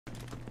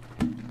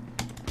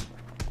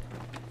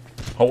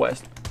Whole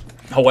ass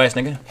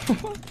nigga.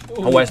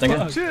 Whole ass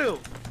nigga. Chill.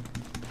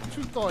 What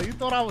you thought? You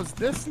thought I was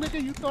this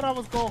nigga? You thought I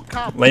was gonna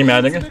cop Lame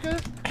ass this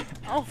nigga.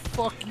 I'll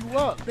fuck you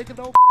up, nigga.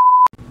 Don't.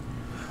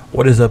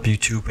 What is up,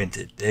 YouTube? In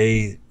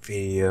today's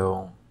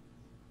video,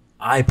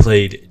 I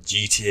played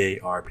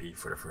GTA RP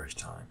for the first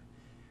time.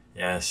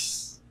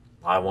 Yes,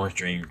 live on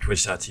stream,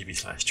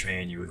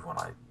 twitch.tv/Trayyy when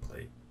I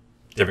play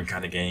different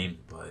kind of game.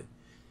 But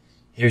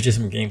here's just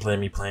some gameplay of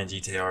me playing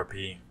GTA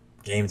RP.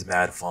 Game's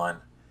mad fun.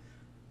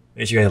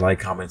 Make sure you guys like,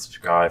 comment,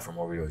 subscribe for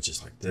more videos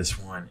just like this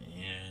one.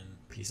 And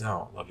peace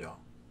out. Love y'all.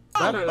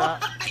 I ain't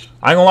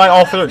gonna lie,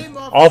 officer.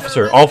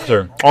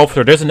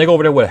 There's a nigga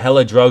over there with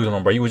hella drugs on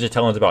him, bro. He was just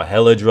telling us about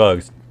hella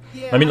drugs.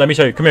 Let me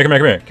show you. Come here,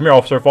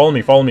 officer. Follow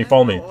me. Follow me.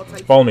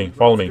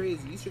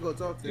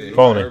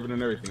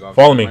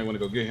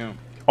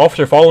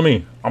 Officer, follow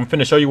me. I'm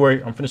finna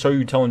show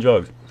you telling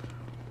drugs.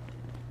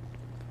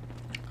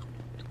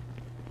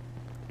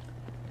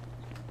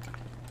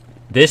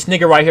 This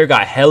nigga right here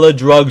got hella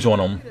drugs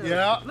on him.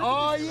 Yeah.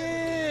 Oh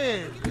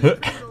yeah.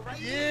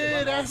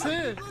 Yeah, that's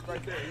it.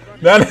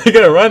 That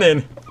nigga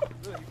running.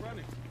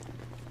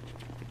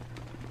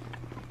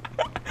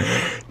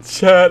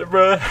 Chat,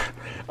 bro.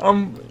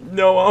 I'm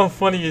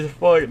funny as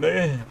fuck,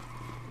 nigga.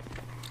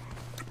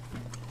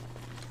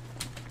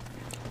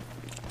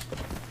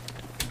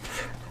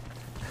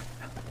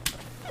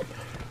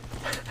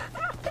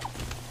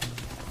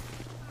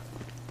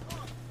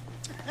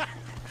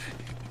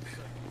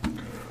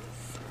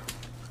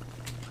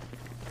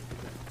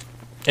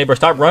 Hey, bro,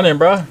 stop running,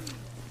 bro.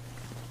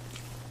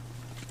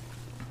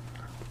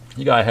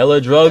 You got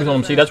hella drugs on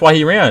him. See, that's why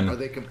he ran. Are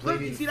they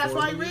complaining? See, that's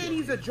why he ran.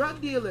 He's a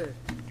drug dealer.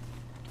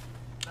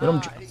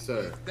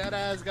 Sir, that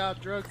ass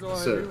got drugs on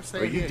him. Sir,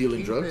 are you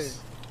dealing drugs?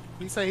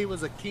 He said he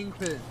was a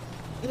kingpin.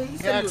 Yeah, he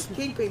said he was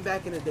kingpin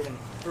back in the day.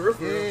 For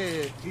real.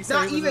 Yeah,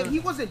 he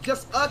wasn't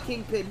just a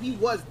kingpin. He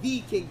was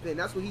the kingpin.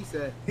 That's what he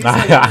said. He said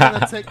he was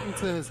gonna take me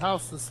to his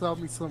house to sell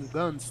me some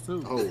guns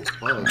too.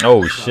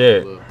 Oh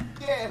shit. Yeah,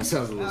 that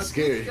sounds a little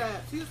scary.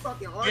 He's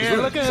fucking hard. Yeah,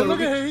 look at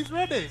him. He's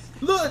ready.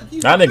 Look,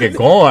 that nigga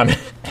gone.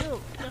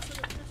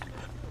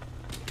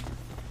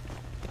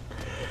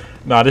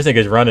 Nah, this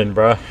nigga's running,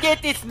 bro.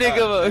 Get this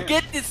nigga,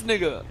 get this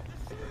nigga.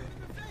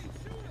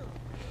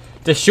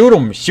 Just shoot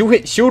him. Shoot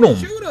him. Shoot him.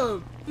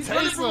 He's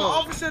running from an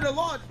officer to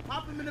law.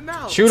 Pop him in the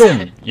mouth. Shoot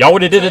him. Y'all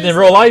would have did it in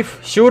real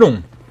life. Shoot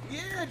him.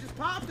 Yeah, just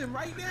pop him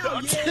right now.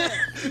 Yeah.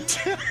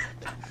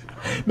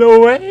 No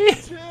way.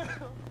 Shoot him.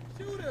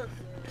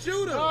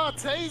 Shoot him. Oh,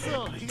 tase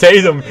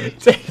Tase him. him.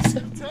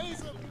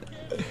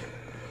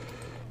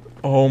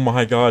 Oh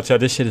my god, chat.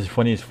 This shit is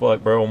funny as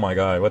fuck, bro. Oh my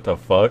god. What the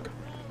fuck?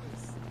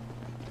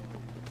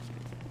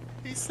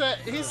 He said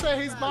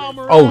he's Bob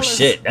Morales. Oh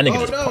shit. That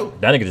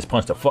nigga just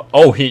punched the fuck.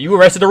 Oh, you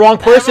arrested the wrong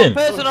person.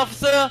 Wrong person,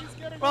 officer.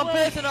 Wrong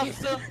person,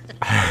 officer.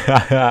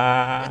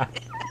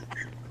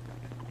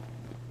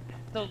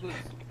 So good.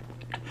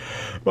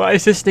 Why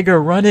is this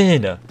nigga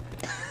running?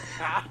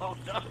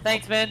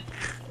 Thanks, man.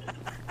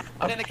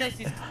 I'm gonna catch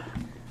these.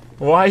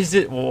 Why is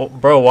it,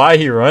 bro? Why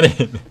he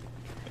running?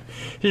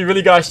 He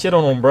really got shit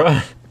on him, bro.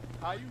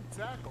 How you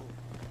tackle?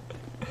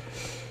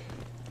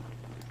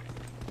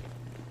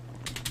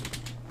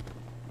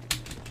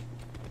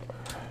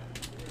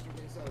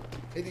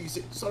 Hey, you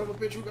son of a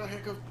bitch who got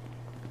handcuffed?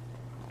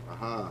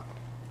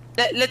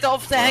 Let the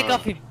officer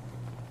handcuff him.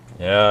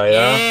 Yeah.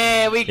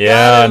 Yeah, we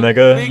got him.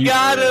 Nigga. We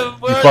got him.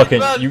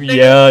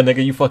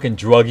 Nigga, you fucking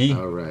druggy.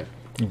 Alright.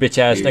 You bitch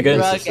ass nigga.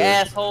 Drug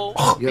asshole.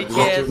 Bitch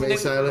ass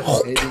nigga.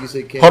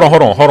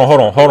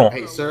 Hold on.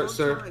 Hey, sir,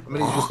 I'm gonna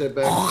need you to step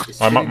back.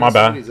 My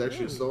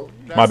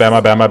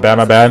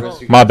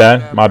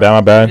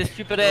bad. This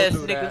stupid ass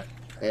nigga.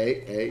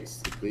 Hey,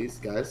 please,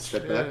 guys,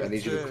 step back. I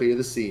need you to clear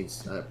the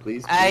scenes.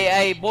 Please.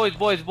 Hey, boys,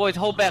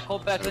 hold back.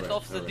 Let the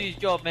officer do his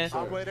job, man.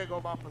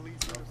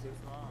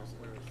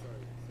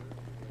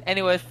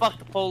 Anyways, fuck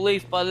the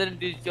police, but let him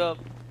do his job.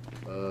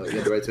 You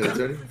have the right to an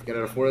attorney. If you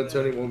cannot afford an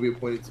attorney, won't be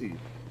appointed to you. Do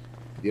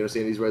you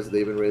understand these rights?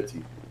 They've been read to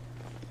you.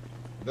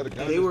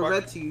 They were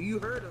read to you. You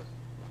heard them.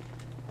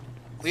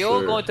 We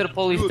all going to the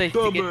police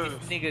station to get this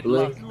nigga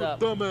locked up.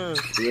 Dumbass.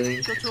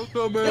 Shut your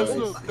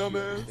dumbass up,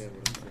 dumbass.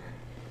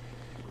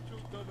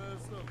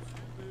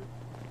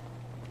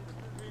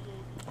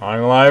 I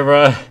ain't gonna lie,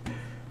 bro.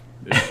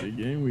 This shit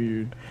getting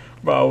weird.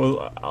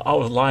 Bro, I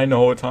was lying the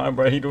whole time,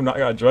 bro. He do not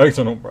got drugs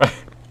on him, bro.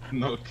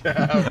 No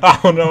cap. I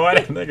don't know why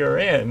that nigga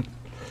ran.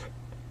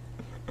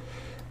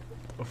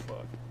 The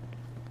fuck?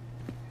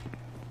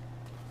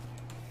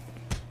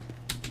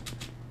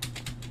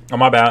 Oh,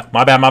 my bad.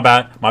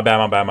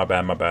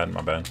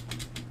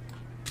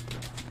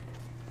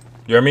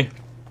 You hear me?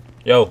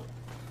 Yo.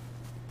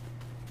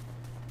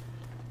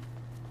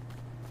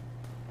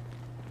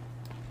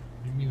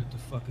 What the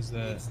fuck is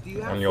that?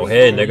 On your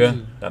head,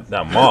 nigga.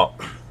 That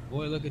mop.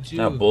 Boy, look at you.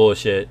 That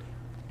bullshit.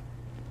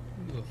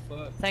 Give a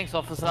fuck. Thanks,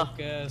 officer. Fuck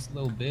ass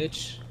little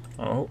bitch.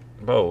 Oh,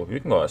 bro, you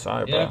can go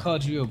outside, bro. Yeah, I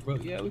called you a bro.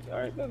 Yeah,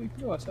 alright, we can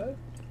go outside.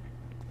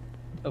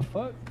 What the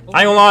fuck?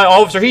 I ain't gonna lie,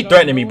 officer, he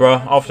threatening me, bro.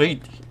 Officer,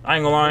 I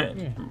ain't gonna lie.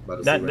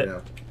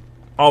 That,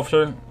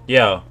 officer,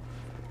 yeah.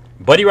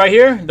 Buddy right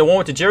here, the one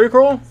with the Jerry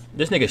curl.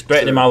 This nigga's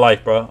threatening my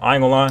life, bro. I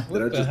ain't gonna lie.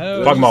 What the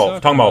hell?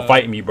 Talking about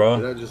fighting me,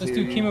 bro. This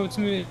dude came up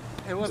to me.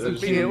 It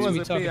wasn't me. It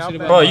wasn't me.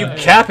 Bro, you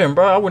capping,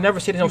 bro. I would never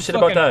say no shit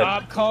about that.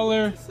 Op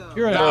caller.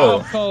 You're an Bro.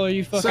 op caller.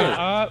 You fucking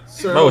op.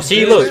 Bro,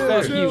 see, look.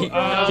 Fuck you. Me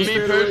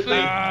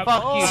personally.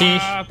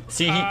 Fuck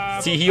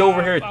you. See, he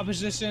over here.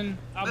 Opposition.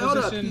 I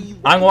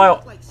ain't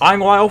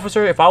gonna lie,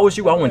 officer. If I was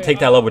you, I wouldn't take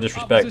that level of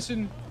disrespect.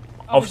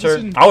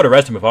 Officer, I would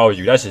arrest him if I was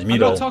you. That's just me,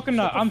 though.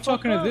 I'm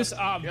talking to this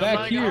op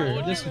back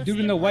here. This dude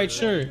in the white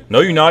shirt.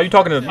 No, you're not. You're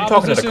talking to the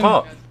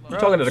cop. You're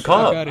talking to the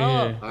cop. Out of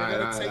here. All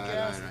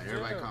right.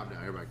 Everybody calm down.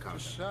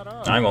 Shut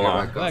up. I ain't gonna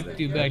lie. Black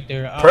dude back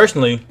there.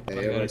 Personally, Hey,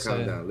 everybody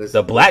calm down. Listen,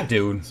 the black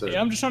dude. sir.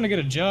 Yeah, I'm just trying to get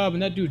a job,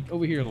 and that dude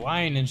over here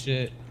lying and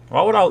shit.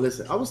 Why would I?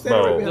 Listen, I was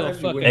standing Bro. right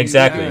behind you when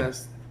Exactly. you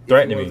asked if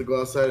Threatening you me. wanted to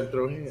go outside and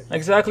throw hands.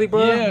 Exactly,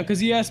 bro. Yeah, because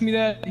he asked me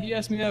that. He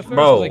asked me that first.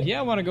 Bro. I was like, yeah,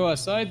 I want to go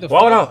outside.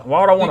 Why would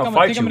I want to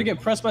fight think I'm gonna you?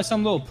 get pressed by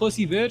some little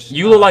pussy bitch?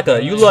 You look like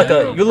a very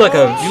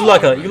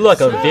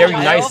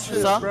nice.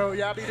 Bro,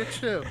 y'all need to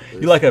chill.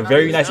 You like a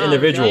very nice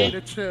individual.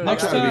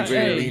 Next time,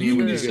 hey,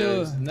 you need to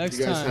chill. Next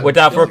time. With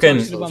that Don't fucking,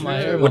 talk shit about my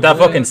hair, with my that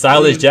boy. fucking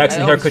Silas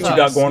Jackson Hey, haircut you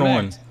got going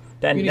on. smacked.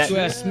 That You need to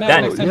ass smack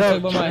that next time you talk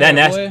about my that hair,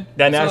 nasty boy. that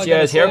That's all I nasty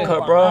gotta ass say.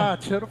 haircut, bro.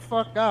 Chill the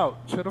fuck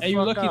out. Chill the Hey, you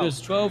fuck lucky out.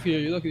 there's 12 here.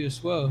 You're lucky there's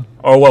 12.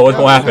 Or what? What's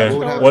gonna happen?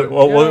 What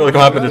What's gonna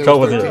happen to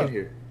 12 with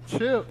it?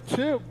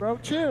 Chill, bro,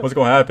 chill. What's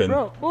gonna happen?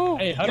 Bro, move.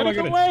 Hey, how do Get I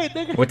get away,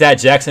 nigga. With that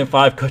Jackson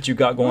 5 cut you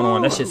got going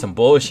on, that shit's some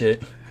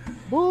bullshit.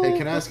 Move Hey,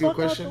 can I the ask you a fuck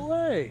out question? the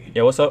way.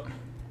 Yeah, what's up?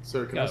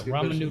 Sir, can I Got ask you a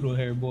ramen question? noodle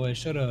hair, boy.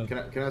 Shut up. Can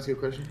I ask you a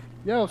question?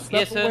 Yo, step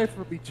Yes, sir. away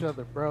from each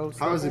other, bro.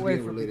 Step How is it away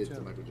being from related each to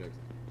other. Michael Jackson?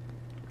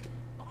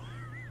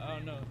 I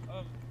don't know.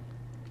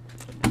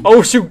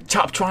 Oh shoot,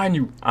 Chop trying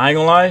you. I ain't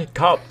gonna lie,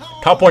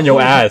 cop on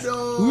your ass.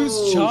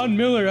 Who's John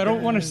Miller? I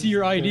don't want to see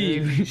your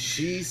ID.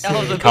 She That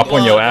was a said Cop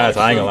on your ass.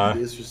 I ain't gonna lie.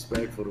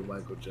 disrespectful to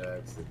Michael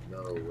Jackson.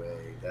 No way.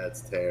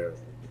 That's terrible.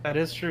 That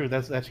is true.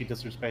 That's actually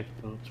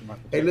disrespectful to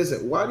Michael Hey, Jackson.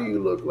 listen. Why do you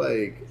look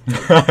like a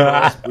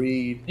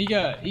crossbreed? He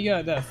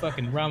got that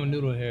fucking ramen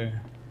noodle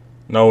hair.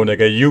 No,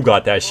 nigga, you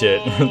got that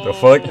shit. The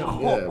fuck? Yeah,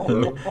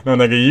 bro. No,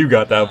 nigga, you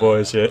got that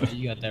bullshit.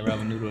 You got that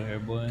ramen noodle hair,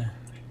 boy.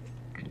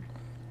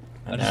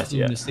 I just Nasty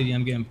flew in the ass. city.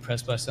 I'm getting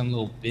pressed by some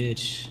little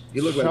bitch.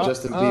 You look like Shut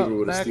Justin up, Bieber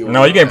with a Mac. steel.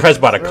 No, you getting pressed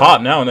by the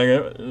cop now,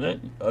 nigga. That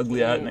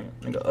ugly ass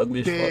nigga,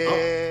 ugly as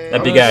fuck.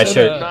 That big ass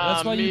shirt.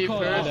 That's why you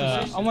call it.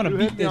 I want to You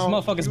beat hit me this on-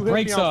 motherfucker's you hit me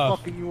brakes on off.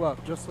 fucking you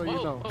up, just so you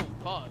know.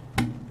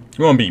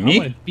 You wanna beat I want me?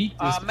 to beat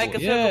this Make boy.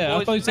 a Yeah, I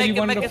circle, thought you boys. said you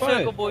wanted Make to a fight.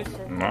 circle, boys.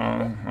 No,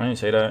 I didn't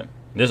say that.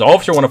 This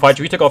officer wanna fight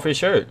you. He took off his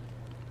shirt.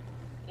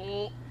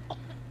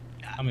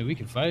 I mean, we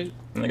can fight.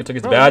 Nigga took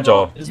his Bro, badge you know-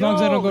 off. As long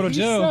as I don't go to he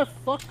jail. said,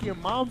 fuck your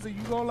moms and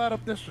you gonna let him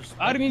disrespect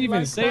I didn't you even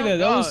like say that.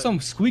 That was some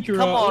squeaker.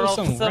 Come That on, was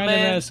some officer, random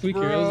man. ass squeaker.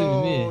 That wasn't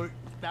even me. Bro,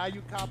 now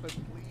you copping,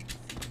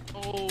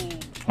 please.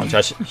 On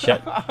chat,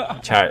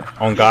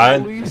 on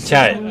God,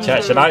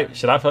 chat.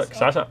 Should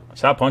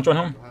I punch on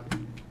him?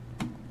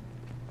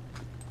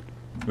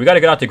 We gotta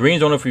get out the green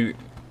zone if we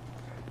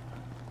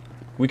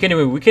can't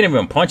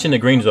even punch in the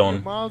green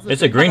zone.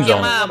 It's a green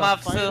zone. Mom,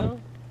 officer.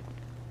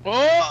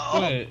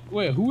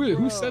 Wait,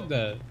 who said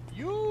that?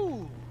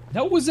 You.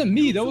 That wasn't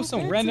me. That You was too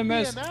some big random to be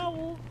ass. an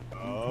owl.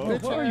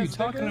 What are you Bitch-ass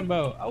talking nigga.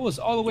 about? I was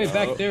all the way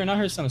back there and I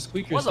heard some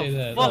squeaker What say the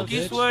that. fuck That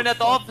you bitch. swearing at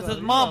the officer's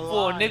mom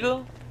for,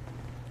 nigga?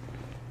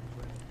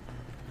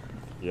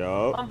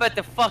 Yo. I'm about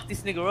to fuck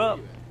this nigga up.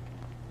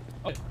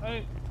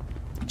 Hey,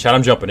 Chat,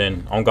 I'm jumping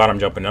in. On God, I'm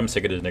jumping. I'm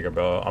sick of this nigga,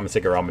 bro. I'm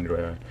sick of ramen noodle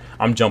hair.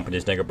 I'm jumping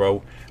this nigga,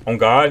 bro. On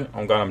God,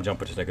 I'm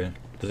jumping this nigga.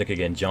 This nigga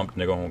getting jumped,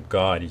 nigga. On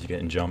God, he's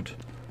getting jumped.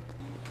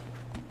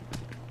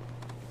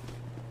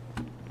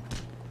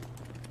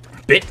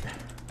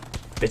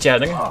 Bitch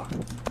ass nigga.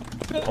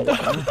 Oh,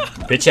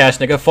 bitch ass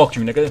nigga. Fuck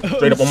you, nigga.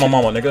 Straight up on my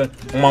mama,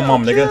 nigga. On my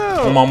mom,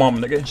 nigga. On my mom,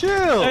 nigga.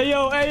 Chill. hey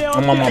yo,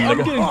 On my mom, I'm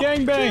nigga.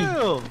 getting gangbang.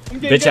 Chill. I'm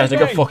getting Bitch ass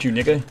nigga. gangbang. Fuck you,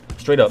 nigga.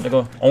 Straight up,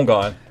 nigga. On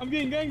God. I'm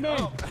getting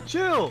gangbang.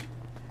 Chill.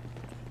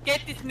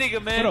 Get this nigga,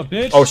 What man. up,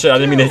 bitch? Oh shit, I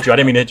didn't mean to hit you. I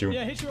didn't mean to hit you.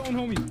 Yeah, hit your own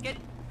homie.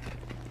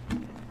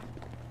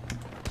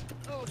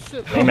 Oh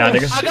shit. Lame ass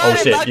nigga. I got Oh him,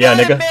 shit. I Yeah, got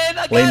him, nigga. man,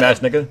 I got Lame him. ass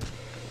nigga.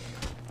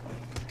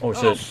 Oh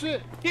Oh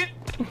shit. shit.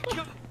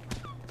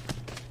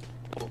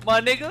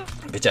 My nigga.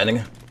 Bitch ass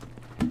nigga.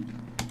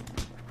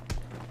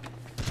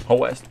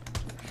 Hoe ass.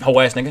 Hoe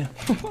ass nigga.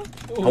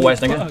 Hoe ass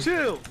nigga.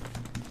 Chill.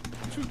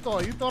 What you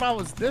thought? You thought I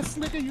was this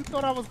nigga? You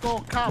thought I was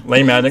gonna cop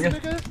Lame ass this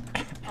nigga.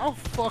 I'll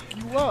fuck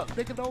you up,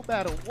 nigga, no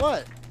matter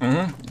what.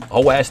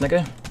 Hoe ass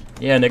nigga.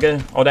 Yeah,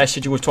 nigga. All that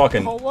shit you was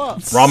talking. Hold up.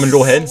 Ramen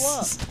noodle head. Hold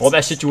up. All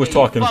that shit you was Hey,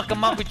 talking. You fucking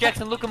Michael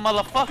Jackson looking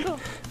motherfucker.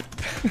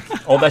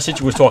 All that shit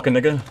you was talking,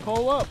 nigga.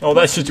 Hold up. All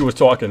that shit you was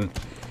talking.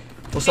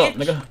 What's up,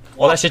 nigga?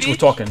 All that shit you was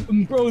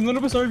talking. Bro, none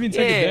of us are even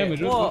taking Yeah,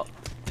 damage. what?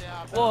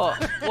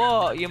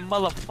 What, you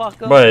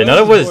motherfucker? But none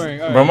of us.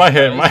 Boring. All Bro, right, my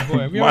head, that's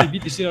boring. We already my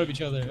beat the shit out of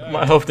each other.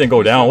 my health didn't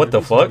go down. What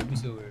the fuck?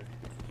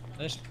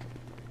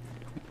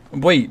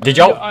 Wait, did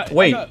y'all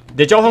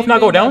did y'all health not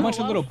go A down? bunch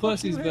of little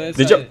pussies, but it's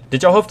Did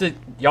y'all health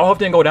y'all health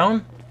didn't go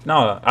down?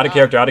 No, out of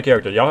character.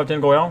 Y'all health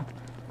didn't go down.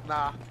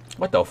 Nah.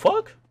 What the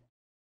fuck?